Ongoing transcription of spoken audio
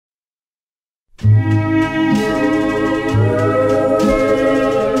Forgive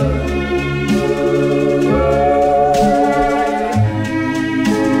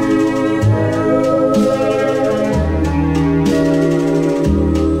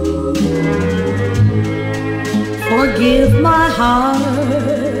my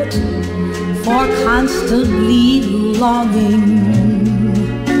heart for constantly longing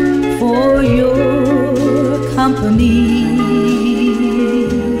for your company.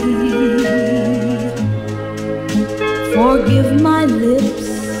 Forgive my lips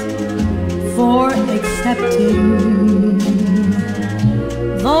for accepting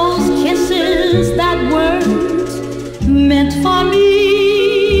those kisses that weren't meant for me.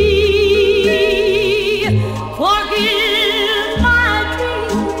 Forgive my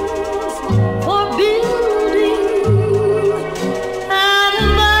dreams for building an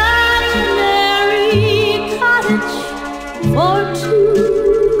imaginary cottage for two.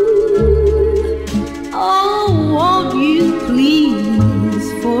 Oh, won't you please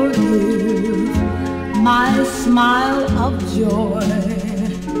forgive my smile of joy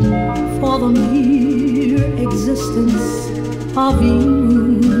for the mere existence of you.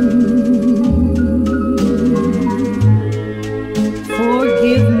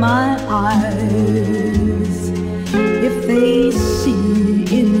 Forgive my eyes if they see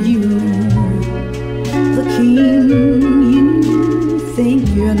in you the king you think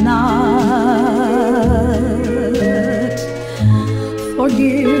you're not.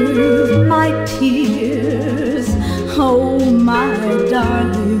 Forgive my tears, oh my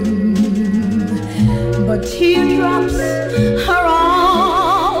darling, but teardrops are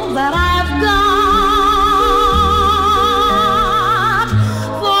all that I've got.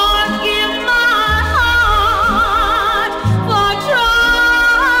 Forgive my heart for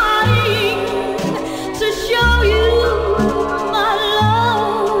trying to show you my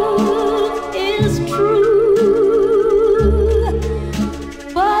love is true.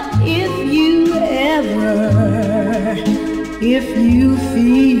 But if you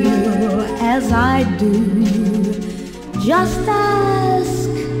feel as I do, just ask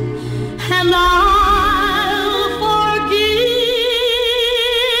and